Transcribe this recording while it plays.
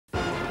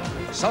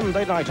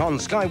Sunday night on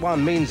Sky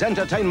One means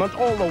entertainment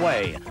all the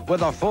way,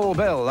 with a full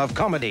bill of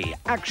comedy,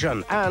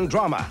 action and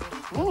drama.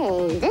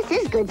 Hey, this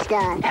is good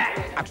stuff.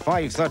 At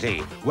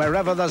 5:30,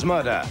 wherever there's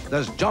murder,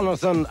 there's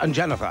Jonathan and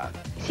Jennifer.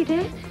 She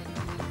did?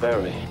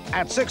 Very.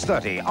 At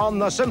 6:30 on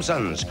The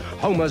Simpsons,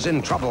 Homer's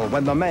in trouble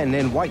when the men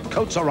in white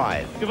coats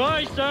arrive.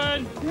 Goodbye,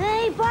 son.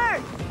 Hey,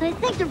 Bart, I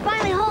think they're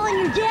finally hauling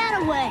your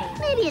dad away.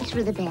 Maybe it's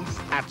for the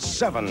best. At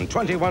 7,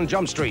 21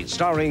 Jump Street,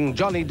 starring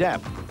Johnny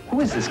Depp.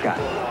 Who is this guy?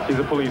 He's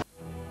a police.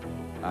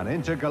 An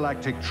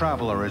intergalactic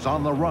traveler is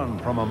on the run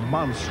from a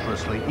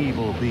monstrously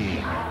evil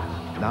being.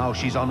 Now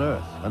she's on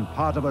Earth and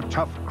part of a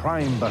tough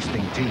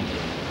crime-busting team.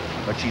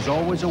 But she's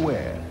always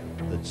aware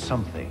that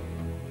something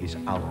is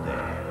out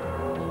there.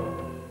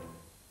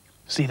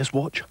 See this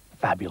watch?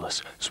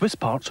 Fabulous. Swiss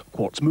parts,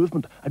 quartz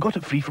movement. I got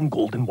it free from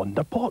Golden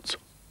Wonder Pots.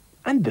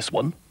 And this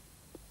one.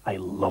 I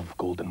love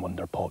Golden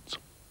Wonder Pots.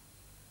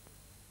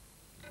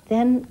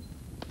 Then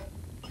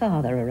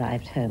Father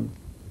arrived home.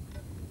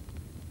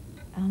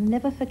 I'll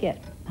never forget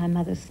my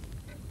mother's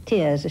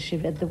tears as she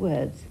read the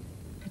words.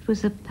 It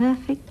was a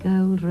perfect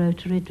gold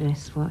rotary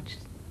dress watch,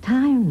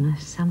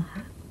 timeless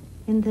somehow.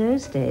 In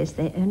those days,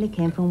 they only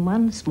came from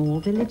one small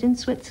village in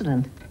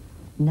Switzerland.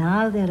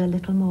 Now they're a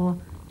little more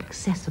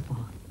accessible,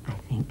 I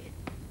think.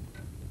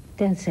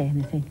 Don't say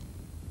anything.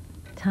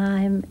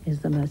 Time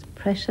is the most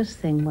precious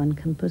thing one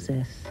can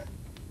possess.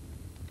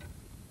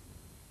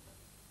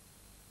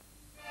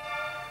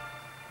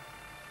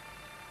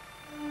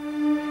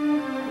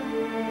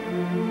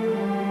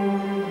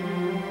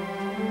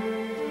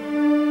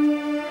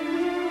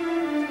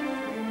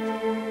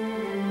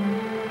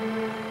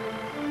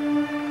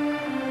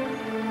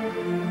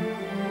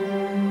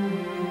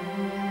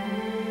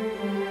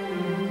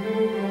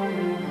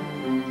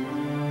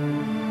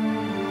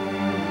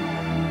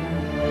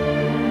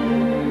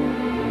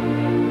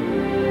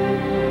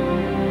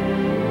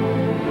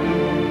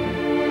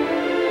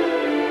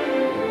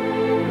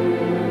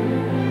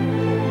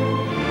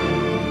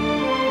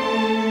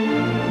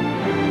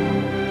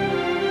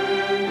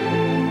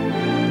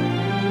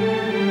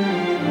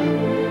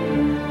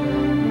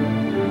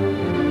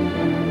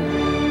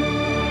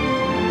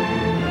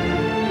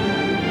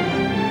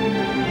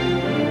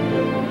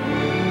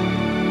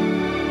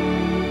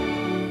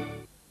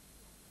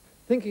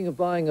 Thinking of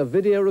buying a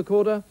video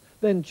recorder?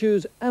 Then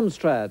choose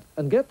Amstrad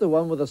and get the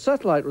one with a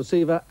satellite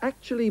receiver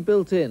actually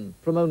built in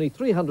from only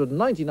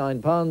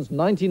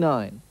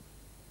 £399.99.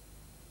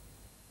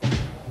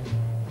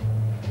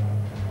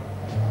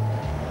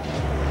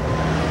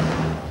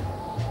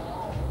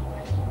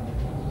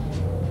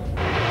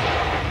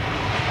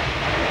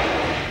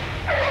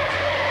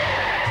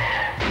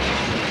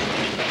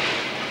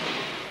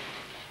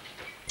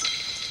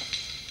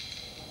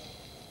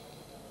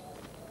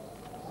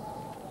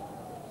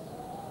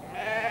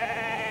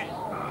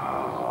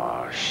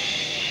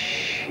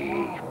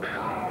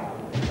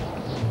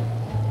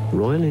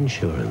 Royal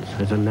Insurance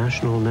has a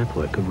national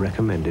network of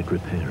recommended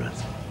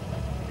repairers.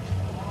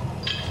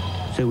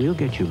 So we'll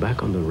get you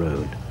back on the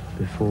road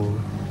before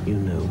you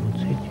know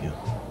what's hit you.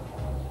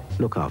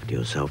 Look after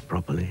yourself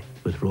properly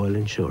with Royal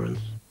Insurance.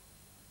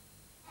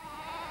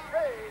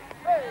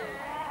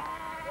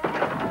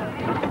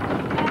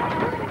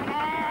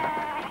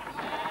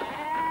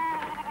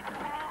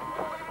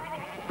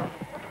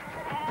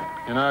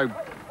 You know,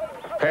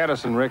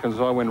 Patterson reckons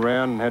I went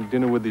round and had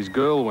dinner with his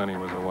girl when he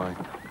was away.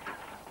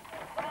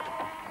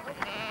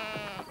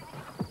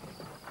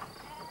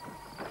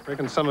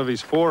 Reckon some of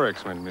his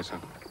forex went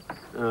missing.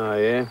 Oh,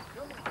 yeah?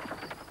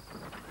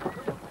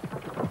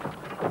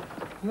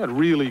 That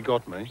really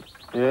got me.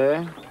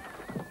 Yeah?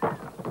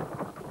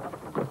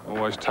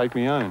 Always take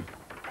me home.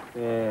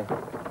 Yeah.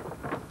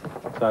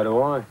 So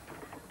do I.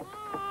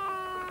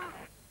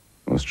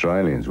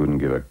 Australians wouldn't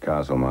give a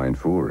Castlemaine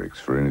forex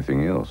for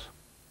anything else.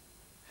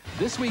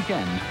 This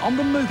weekend on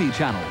the Movie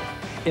Channel.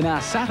 In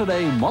our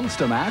Saturday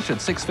monster mash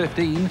at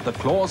 6:15, the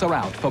claws are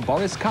out for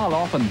Boris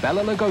Karloff and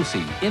Bela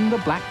Lugosi in The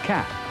Black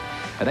Cat.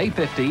 At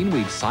 8:15,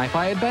 we've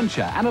sci-fi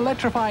adventure and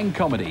electrifying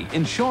comedy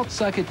in Short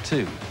Circuit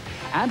 2.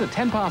 And at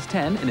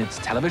 10:10, in its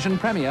television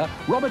premiere,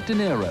 Robert De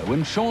Niro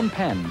and Sean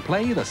Penn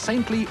play the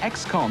saintly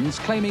ex-cons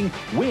claiming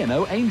we're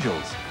no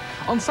angels.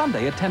 On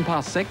Sunday at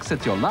 6:10,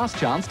 it's your last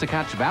chance to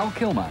catch Val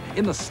Kilmer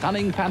in the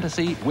stunning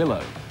fantasy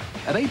Willow.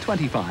 At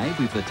 8:25,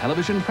 we've the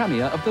television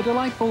premiere of the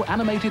delightful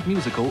animated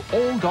musical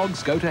All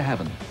Dogs Go to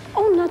Heaven.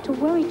 Oh, not to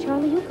worry,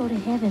 Charlie. You'll go to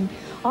heaven.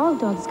 All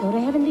dogs go to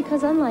heaven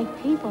because, unlike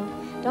people,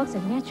 dogs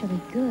are naturally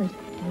good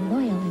and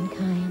loyal and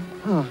kind.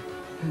 Huh,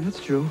 that's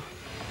true.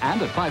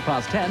 And at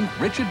 10:05,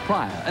 Richard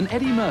Pryor and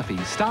Eddie Murphy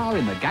star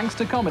in the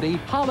gangster comedy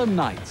Harlem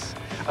Nights.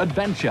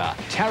 Adventure,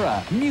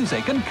 terror,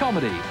 music and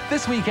comedy.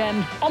 This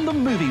weekend on the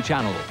Movie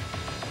Channel.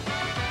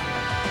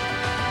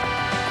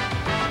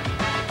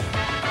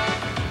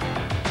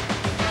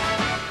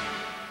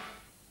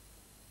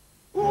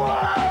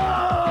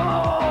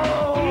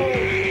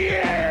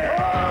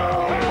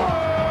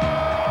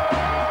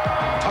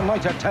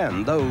 Tonight at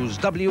 10, those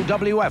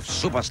WWF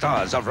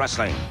superstars of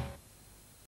wrestling.